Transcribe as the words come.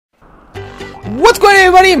What's going on,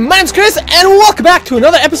 everybody? My name's Chris, and welcome back to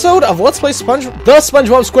another episode of Let's Play the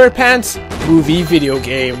Spongebob Squarepants movie video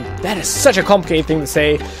game. That is such a complicated thing to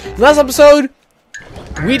say. Last episode,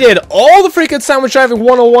 we did all the freaking sandwich driving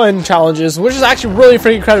 101 challenges, which is actually really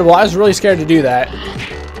freaking incredible. I was really scared to do that.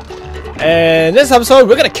 And this episode,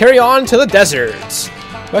 we're gonna carry on to the deserts.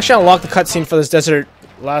 We actually unlocked the cutscene for this desert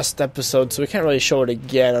last episode, so we can't really show it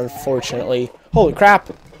again, unfortunately. Holy crap!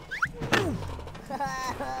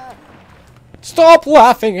 Stop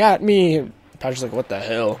laughing at me! Patrick's like, what the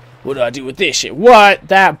hell? What do I do with this shit? What?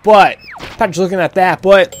 That butt! Patrick's looking at that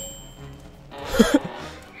butt.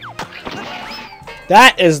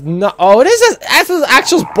 That is not. Oh, it is. That's his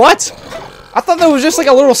actual butt. I thought that was just like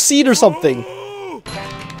a little seed or something.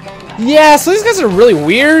 Yeah, so these guys are really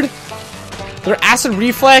weird. Their acid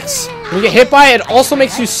reflex, when you get hit by it, it also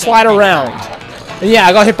makes you slide around. And yeah,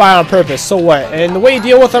 I got hit by it on purpose. So what? And the way you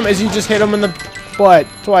deal with them is you just hit them in the butt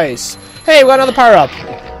twice. Hey, we got another power up.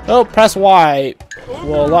 Oh, press Y.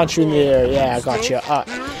 We'll launch you in the air. Yeah, I got you.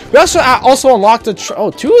 We also unlocked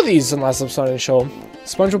two of these in the last episode of the show.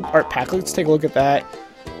 SpongeBob art pack. Let's take a look at that.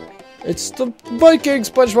 It's the Viking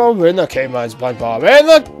SpongeBob and the Caveman SpongeBob and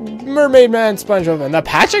the Mermaid Man SpongeBob and the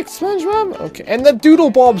Patrick SpongeBob. Okay, and the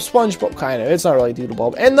Doodle Bob SpongeBob. Kind of. It's not really Doodle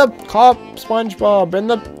Bob. And the Cop SpongeBob and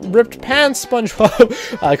the Ripped Pants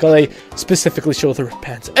SpongeBob. I like how they specifically show the ripped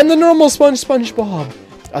pants and the normal SpongeBob.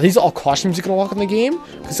 Are these all costumes you can unlock in the game?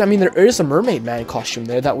 Because, I mean, there is a Mermaid Man costume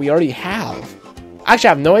there that we already have. Actually,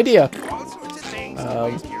 I have no idea.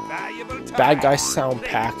 Bad Guy Sound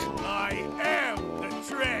Pack. I am the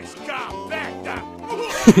trash compactor.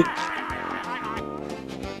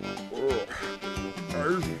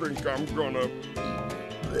 I think I'm gonna...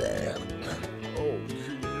 Oh,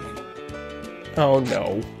 geez. Oh,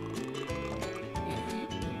 no.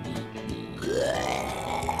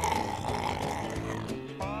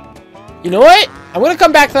 You know what? I'm gonna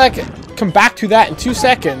come back to that in 2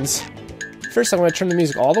 seconds. First, I'm gonna turn the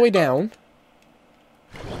music all the way down.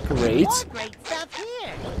 Great.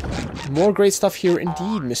 More great stuff here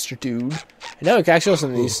indeed, Mr. Dude. And now we can actually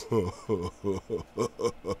listen to these.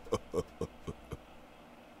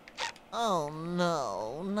 Oh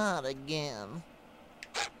no, not again.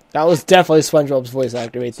 That was definitely SpongeBob's voice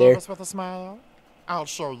actor right there. Service with a smile? I'll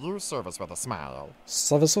show you service with a smile.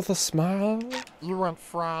 Service with a smile? You want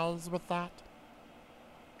fries with that?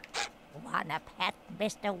 Wanna pet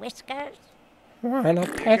Mr. Whiskers? Wanna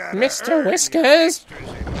pet Mr. Whiskers?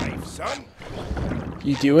 Son?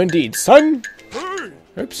 You do indeed, son. Hey,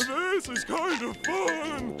 Oops. this is kind of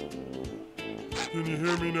fun. Can you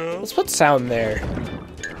hear me now? Let's put sound there.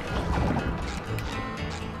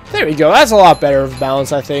 There we go. That's a lot better of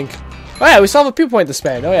balance, I think. Oh yeah, we still have a people point to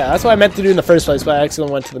spend. Oh yeah, that's what I meant to do in the first place, but I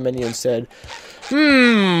accidentally went to the menu instead. What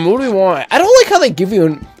do we want? I don't like how they give you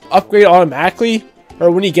an upgrade automatically,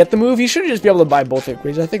 or when you get the move. You should just be able to buy both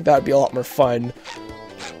upgrades. I think that would be a lot more fun.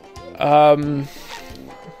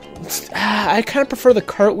 I kind of prefer the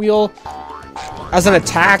cartwheel as an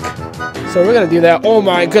attack, so we're gonna do that. Oh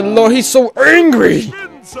my good lord, he's so angry!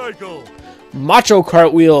 Spin cycle. Macho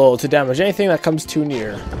cartwheel to damage anything that comes too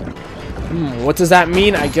near. What does that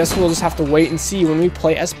mean? I guess we'll just have to wait and see when we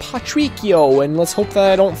play as Patricio, and let's hope that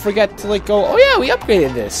I don't forget to go, oh yeah, we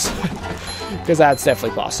upgraded this. Because that's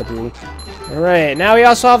definitely possible. Alright, now we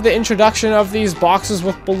also have the introduction of these boxes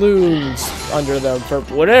with balloons under them for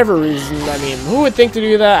whatever reason. I mean, who would think to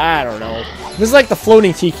do that? I don't know. This is like the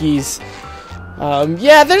floating tikis.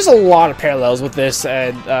 Yeah, there's a lot of parallels with this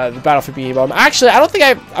and the Battle for Bikini Bottom. Actually, I think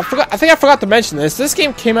I forgot to mention this. This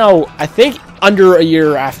game came out, I think, under a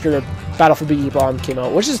year after Battle for Bikini Bottom came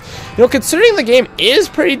out, which is, you know, considering the game is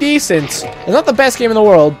pretty decent. It's not the best game in the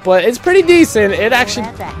world, but it's pretty decent. It actually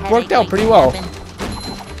worked out pretty well.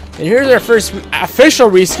 And here's our first official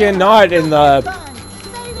reskin, not in the,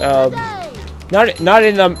 not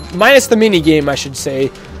in the, minus the mini game, I should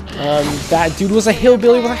say. That dude was a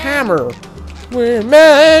hillbilly with a hammer. We're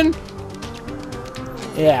men.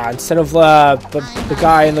 Yeah, instead of the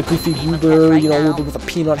guy in the goofy goober, you know, with a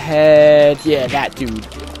peanut head. Yeah, that dude.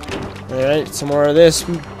 Alright, some more of this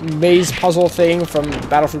maze puzzle thing from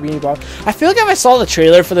Battle for Bikini Bottom. I feel like if I saw the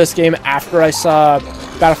trailer for this game after I saw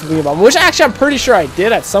Battle for Bikini Bottom, which actually I'm pretty sure I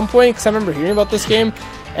did at some point, because I remember hearing about this game,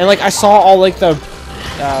 and like I saw all like the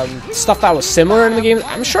stuff that was similar in the game,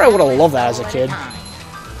 I'm sure I would have loved that as a kid.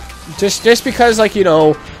 Just because, like, you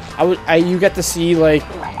know, you get to see, like,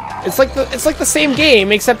 it's like the same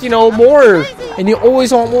game, except, you know, more, and you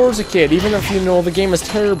always want more as a kid, even if you know the game is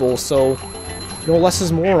terrible. So, you know, less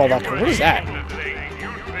is more. All that. What is that?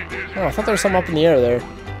 Oh, I thought there was something up in the air there.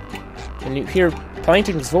 And you hear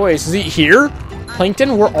Plankton's voice. Is he here?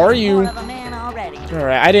 Plankton, where are you?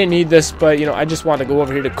 Alright, I didn't need this, but, you know, I just wanted to go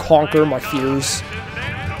over here to conquer my fears.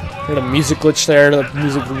 There's a music glitch there. The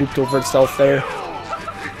music looped over itself there.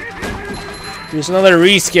 There's another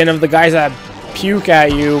reskin of the guys that puke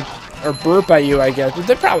at you. Or burp at you, I guess. But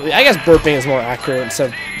they're probably... I guess burping is more accurate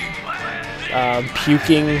instead of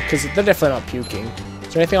puking. Because they're definitely not puking.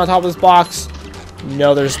 Is there anything on top of this box?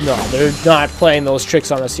 No, there's not. They're not playing those tricks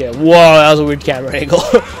on us yet. Whoa, that was a weird camera angle.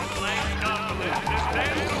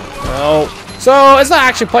 No. So, it's not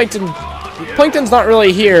actually Plankton. Plankton's not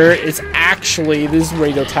really here. It's actually these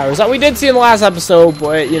radio towers that we did see in the last episode.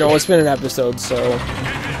 But, you know, it's been an episode, so...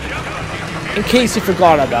 In case you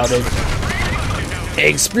forgot about it.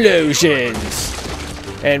 Explosions!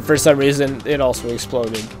 And for some reason, it also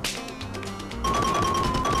exploded.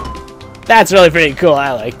 That's really pretty cool.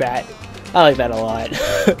 I like that. I like that a lot. Is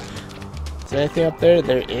there anything up there?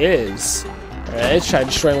 There is. Alright, let's try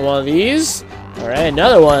destroying one of these. Alright,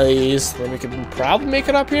 another one of these. Then we can probably make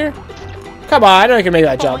it up here. Come on, I know I can make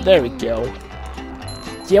that jump. There we go.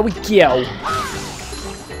 There we go.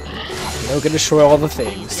 Now we can destroy all the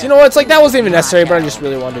things. You know what? It's like that wasn't even necessary, but I just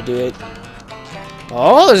really wanted to do it.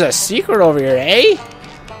 Oh, there's a secret over here, eh?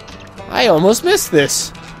 I almost missed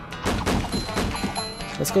this.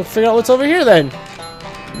 Let's go figure out what's over here then.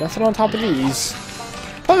 Nothing on top of these.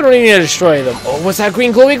 Probably don't even need to destroy them. Oh, what's that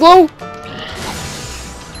green glowy glow?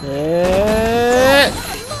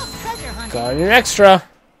 Got an extra.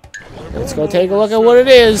 Let's go take a look at what it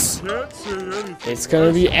is. It's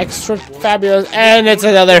gonna be extra fabulous. And it's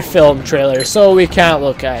another film trailer, so we can't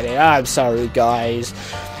look at it. I'm sorry, guys.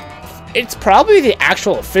 It's probably the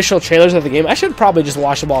actual official trailers of the game. I should probably just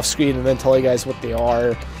watch them off screen and then tell you guys what they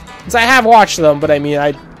are. Because I have watched them, but I mean,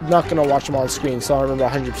 I'm not going to watch them on screen, so I don't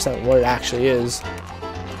remember 100% what it actually is.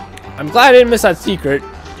 I'm glad I didn't miss that secret.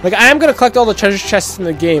 Like, I am going to collect all the treasure chests in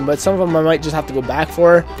the game, but some of them I might just have to go back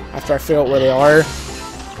for after I figure out where they are.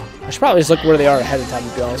 I should probably just look where they are ahead of time,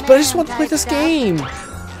 to be honest. But I just want to play this game.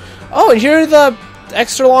 Oh, and here are the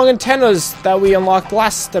extra long antennas that we unlocked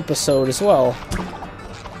last episode as well.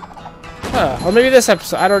 Huh, or maybe this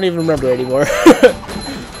episode. I don't even remember anymore.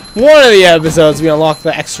 One of the episodes we unlocked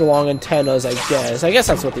the extra long antennas, I guess. I guess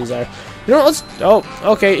that's what these are. You know what, let's... Oh,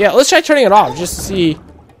 okay, yeah, let's try turning it off just to see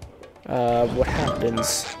what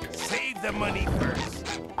happens. Save the money first.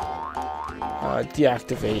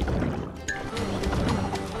 Deactivate.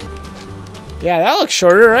 Yeah, that looks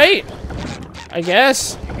shorter, right? I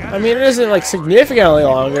guess. I mean, it isn't, like, significantly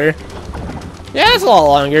longer. Yeah, it's a lot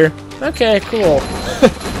longer. Okay, cool.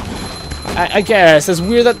 I guess. It's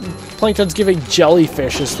weird that Plankton's giving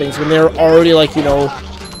jellyfishes things when they're already, like, you know,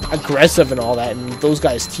 aggressive and all that, and those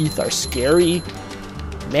guys' teeth are scary.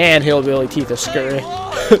 Man, hillbilly teeth are scary.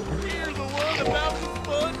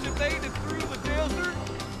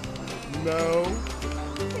 No.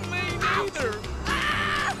 Me neither.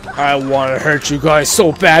 I want to hurt you guys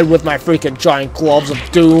so bad with my freaking giant gloves of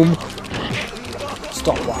doom.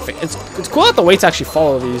 Stop laughing. It's cool that the weights actually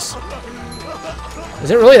follow these. Is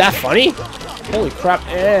it really that funny? Holy crap.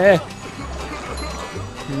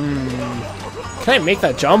 Can I make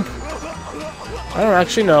that jump? I don't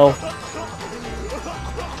actually know.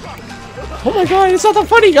 Oh my god, it's not that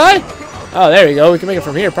funny, guy! Oh, there we go. We can make it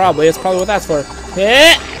from here, probably. That's probably what that's for.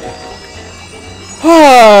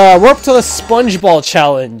 We're up to the Spongeball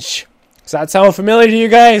challenge. Does that sound familiar to you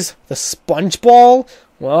guys? The Spongeball?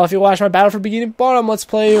 Well, if you watch my Battle for Bikini Bottom Let's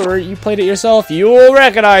Play, or you played it yourself, you will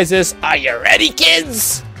recognize this. Are you ready,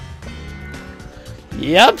 kids?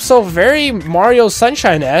 Yep, so very Mario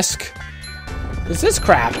Sunshine-esque. What's this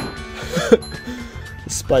crap? The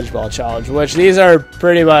Spongebob challenge, which these are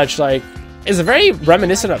pretty much like... It's very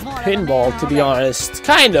reminiscent of pinball, to be honest.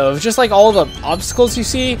 Kind of. Just like all the obstacles you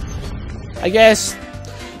see, I guess.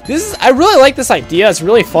 I really like this idea. It's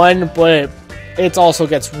really fun, but it also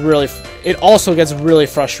gets really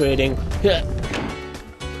frustrating.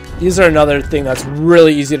 These are another thing that's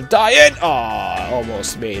really easy to die in. Aw,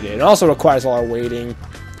 almost made it. It also requires a lot of waiting.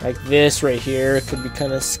 Like this right here. It could be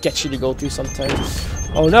kind of sketchy to go through sometimes.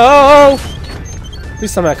 Oh no!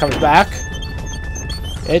 Please tell me that comes back.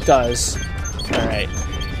 It does. Alright.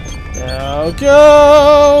 Now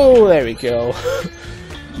go! There we go.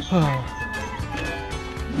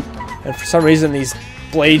 And for some reason these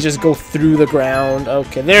blades just go through the ground.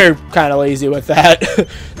 Okay, they're kind of lazy with that.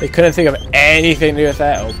 They couldn't think of anything to do with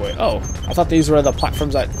that. Oh boy. Oh, I thought these were the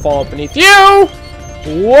platforms that fall beneath you!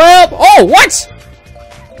 Well, oh, what?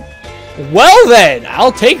 Well then,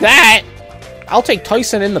 I'll take that. I'll take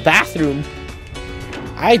Tyson in the bathroom.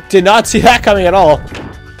 I did not see that coming at all.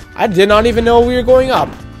 I did not even know we were going up.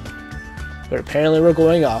 But apparently we're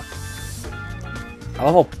going up. I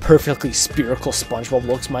love how perfectly spherical SpongeBob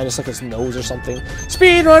looks, minus like his nose or something.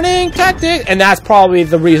 Speedrunning tactic! And that's probably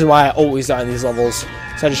the reason why I always die in these levels.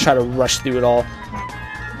 So I just try to rush through it all.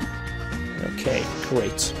 Okay,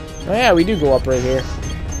 great. Oh yeah, we do go up right here.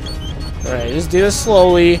 Alright, just do this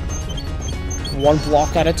slowly. One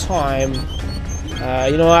block at a time.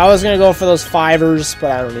 You know, I was gonna go for those 5ers, but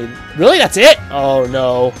I don't need... Really? That's it? Oh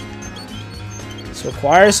no. This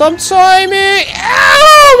requires some timing!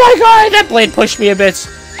 Oh my god, that blade pushed me a bit.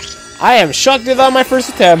 I am shocked it on my first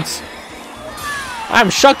attempt. I'm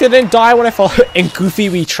shocked it didn't die when I fell. In Goofy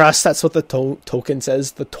we trust, that's what the token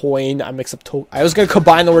says. The toin. I mix up I was gonna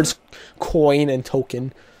combine the words coin and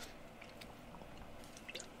token.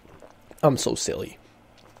 I'm so silly.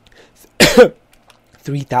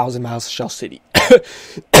 3,000 miles to Shell City.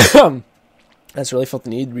 That's really felt the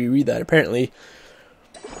need to reread that, apparently.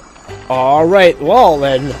 Alright, well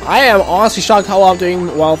then, I am honestly shocked how well I'm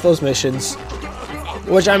doing well with those missions.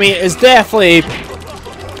 Which, I mean, is definitely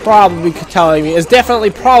probably telling me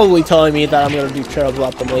that I'm going to do terrible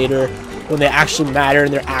at them later, when they actually matter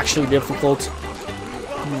and they're actually difficult.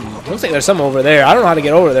 Looks like there's some over there. I don't know how to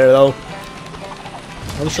get over there, though.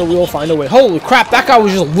 I'm sure we will find a way. Holy crap, that guy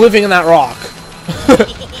was just living in that rock.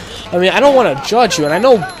 I mean, I don't want to judge you, and I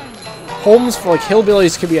know homes for, like,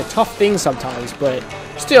 hillbillies can be a tough thing sometimes, but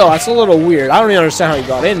still, that's a little weird. I don't even understand how you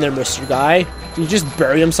got in there, Mr. Guy. Did he just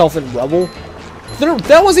bury himself in rubble?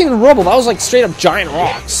 That wasn't even rubble, that was, like, straight-up giant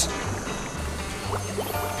rocks.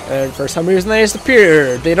 And for some reason, they just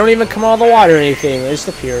appear. They don't even come out of the water or anything, they just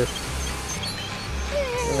appear.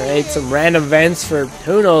 Alright, some random vents for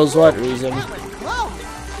who knows what reason.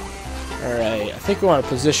 Alright, I think we want to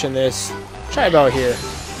position this. Try about here.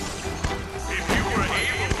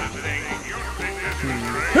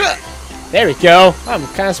 There we go. I'm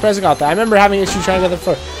kind of surprised I got that. I remember having issues trying to get the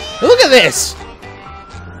floor. Look at this!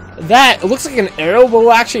 That, it looks like an arrow, but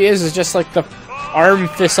what it actually is just like the arm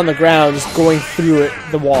fist on the ground just going through it,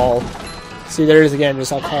 the wall. See, there it is again,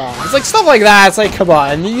 just all cut off. It's like stuff like that. It's like, come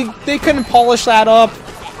on. They couldn't polish that up.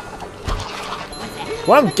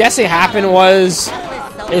 What I'm guessing happened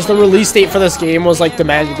is the release date for this game was like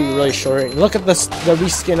demanded to be really short. And look at this, the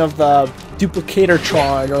reskin of the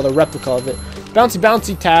Duplicator-tron, or the replica of it.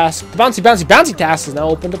 Bouncy task. The bouncy task is now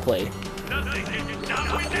open to play.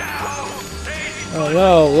 Oh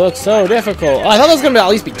no, looks so difficult. Oh, I thought that was gonna at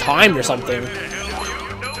least be timed or something.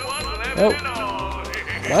 Oh.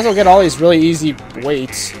 Might as well get all these really easy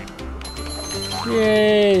weights.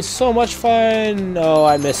 Yay, so much fun. Oh,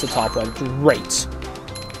 I missed the top one. Great.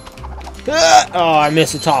 Oh, I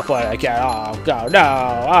missed the top one again. Oh, God, no.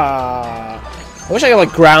 I wish I could,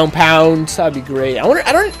 like, ground pound. That'd be great.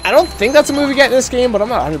 I don't think that's a move you get in this game, but I'm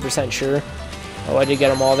not 100% sure. Oh, I did get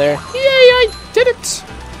them all there. Yay, I did it.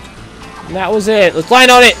 And that was it. Let's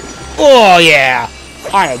land on it. Oh, yeah.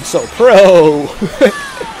 I am so pro.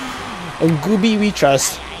 And Gooby we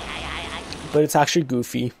trust. But it's actually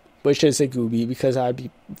Goofy. But I should say Gooby because that'd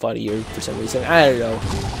be funnier for some reason. I don't know.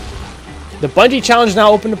 The bungee challenge is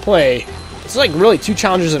now open to play. It's like really 2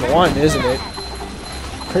 challenges in one, isn't it?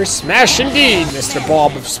 Curse smash indeed, Mr.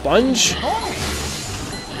 Bob of Sponge.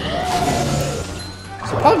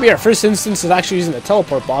 This will probably be our first instance of actually using the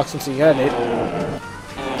teleport box since we got it.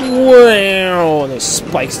 Wow! And there's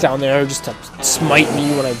spikes down there just to smite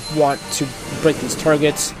me when I want to break these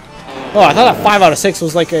targets. Oh, I thought that 5 out of 6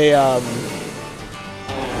 was like a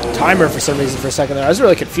timer for some reason for a second there. I was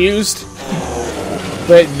really confused.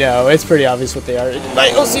 But no, it's pretty obvious what they are. My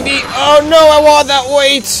OCD! Oh no, I want that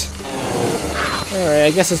weight! Alright,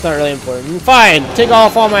 I guess it's not really important. Fine, take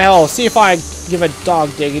off all my health. See if I give a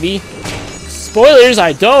dog diggity. Spoilers,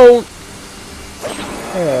 I don't!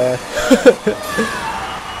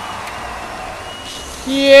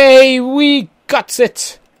 Yay, we got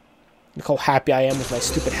it! Look how happy I am with my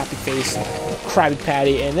stupid happy face. Krabby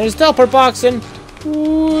Patty, and there's teleport box, and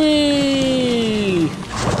whee!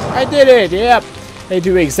 I did it, yep. They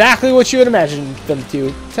do exactly what you would imagine them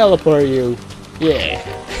to. Teleport you. Yeah.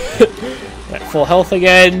 At full health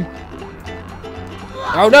again.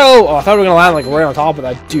 Oh no! Oh, I thought we were gonna land like right on top of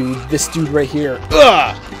that dude. This dude right here.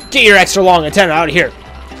 Ugh! Get your extra long antenna out of here.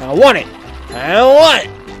 I don't want it. I don't want it.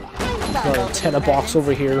 Another antenna box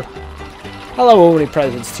over here. Hello, many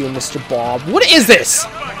presents to you, Mr. Bob. What is this?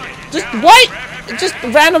 Just what? Just a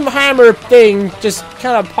random hammer thing, just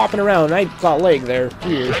kind of popping around. I got leg there.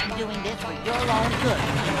 Weird.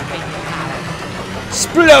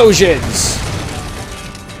 Explosions!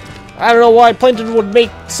 I don't know why Plankton would make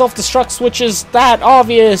self-destruct switches that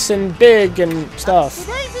obvious and big and stuff.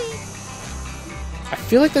 I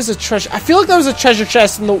feel like there's a treasure. I feel like there was a treasure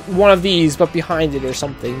chest in one of these, but behind it or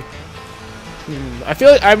something. I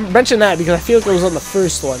feel like I mentioned that because I feel like it was on the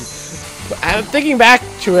first one. But I'm thinking back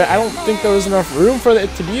to it, I don't think there was enough room for it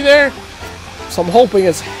to be there. So I'm hoping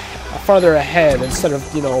it's farther ahead instead of,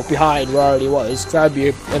 you know, behind where I already was. Cause that'd be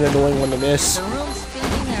an annoying one to miss. The room's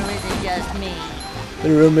spinning, or is it just me? The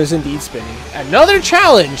room is indeed spinning. Another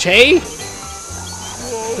challenge, hey?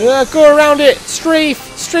 Go around it. Strafe,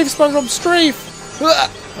 SpongeBob, strafe.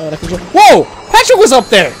 Whoa! Patrick was up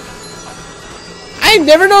there. I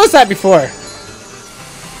never noticed that before.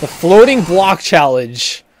 The floating block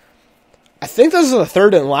challenge. I think this is the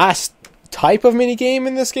third and last type of minigame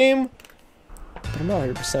in this game. But I'm not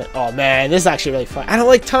 100%. Oh man, this is actually really fun. I don't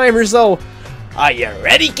like timers though. Are you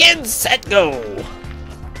ready, kids? Set, go.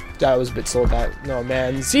 That was a bit slow. That no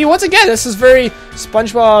man. See, once again, this is very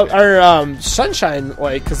SpongeBob or Sunshine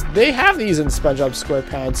like, because they have these in SpongeBob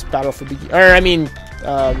SquarePants Battle for Bikini. Or I mean,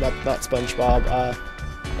 not SpongeBob.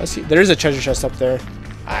 Let's see. There is a treasure chest up there.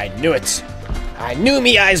 I knew it. I knew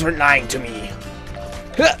me eyes were lying to me.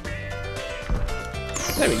 Huh.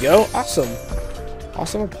 There we go. Awesome.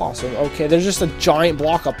 Awesome opossum. Okay, there's just a giant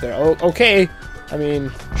block up there. Oh, okay. I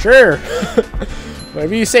mean, sure.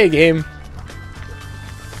 Whatever you say, game.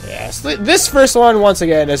 Yes. This first one, once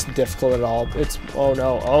again, isn't difficult at all. It's... Oh,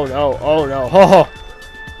 no. Oh, no. Oh, no. Oh.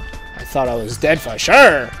 I thought I was dead for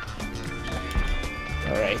sure.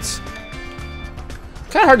 Alright.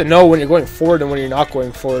 Kind of hard to know when you're going forward and when you're not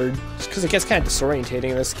going forward. Just because it gets kind of disorientating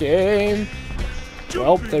in this game.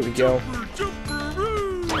 Well, there we go.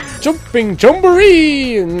 Jumping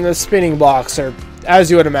Jumboree! And the spinning blocks are,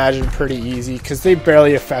 as you would imagine, pretty easy because they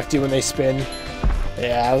barely affect you when they spin.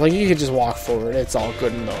 Yeah, like you can just walk forward. It's all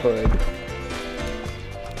good in the hood.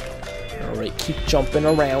 Alright, keep jumping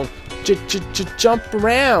around. Jump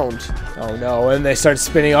around! Oh no, and they start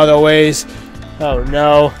spinning other ways. Oh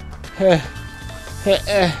no. I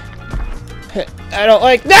don't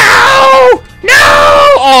like... No! No!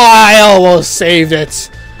 Oh, I almost saved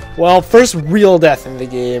it. Well, first real death in the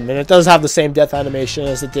game, and it does have the same death animation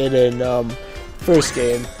as it did in first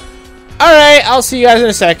game. Alright, I'll see you guys in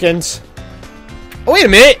a second. Oh, wait a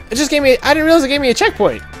minute! It just gave me... I didn't realize it gave me a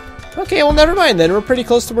checkpoint. Okay, well, never mind then. We're pretty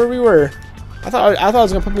close to where we were. I thought it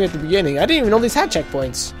was going to put me at the beginning. I didn't even know these had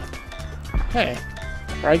checkpoints. Hey.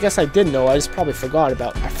 Or I guess I did know. I just probably forgot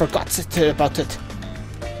about... I forgot about it.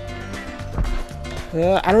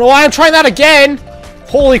 I don't know why I'm trying that again!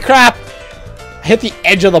 Holy crap! I hit the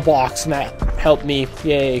edge of the box and that helped me.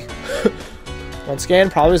 Yay. Once again,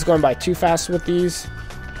 probably was going by too fast with these.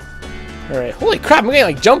 Alright. Holy crap, I'm getting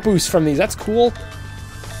like jump boosts from these. That's cool.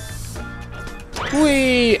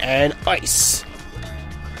 Whee! And ice.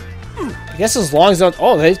 I guess as long as...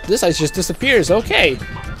 Oh, this ice just disappears. Okay.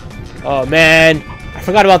 Oh, man. I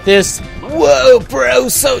forgot about this. Whoa, bro.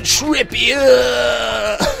 So trippy.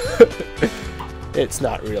 It's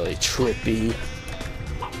not really trippy.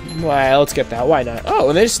 Well, let's get that. Why not? Oh,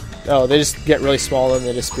 and they just get really small and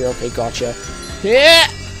they disappear. Okay, gotcha. Yeah,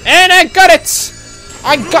 and I got it.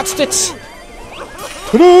 I got it.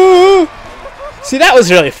 See, that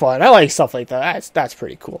was really fun. I like stuff like that. That's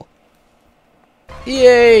pretty cool.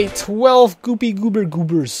 Yay! 12 goopy goober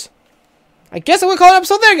goobers. I guess I would call it an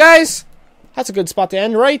episode there, guys. That's a good spot to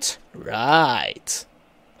end, right? Right.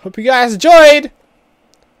 Hope you guys enjoyed.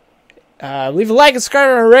 Leave a like and subscribe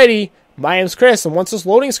already. My name's Chris, and once this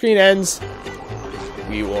loading screen ends,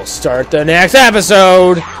 we will start the next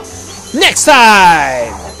episode next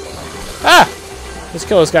time! Ah! Let's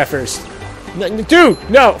kill this guy first. Dude!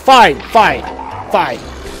 No! Fine!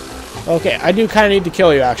 Okay, I do kind of need to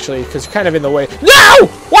kill you, actually, because you're kind of in the way. No!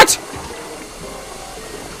 What?!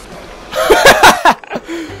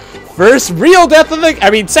 First real death of the... I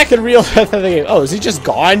mean, second real death of the game. Oh, is he just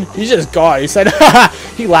gone? He's just gone. He said,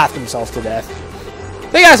 he laughed himself to death.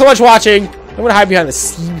 Thank you guys so much for watching. I'm going to hide behind the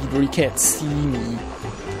seaweed where you can't see me.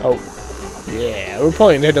 Oh, yeah. We're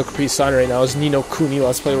playing Nintendo Capri Sun right now. It's Nino Kuni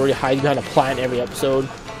Let's Play where you hide behind a plant every episode.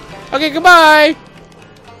 Okay, goodbye.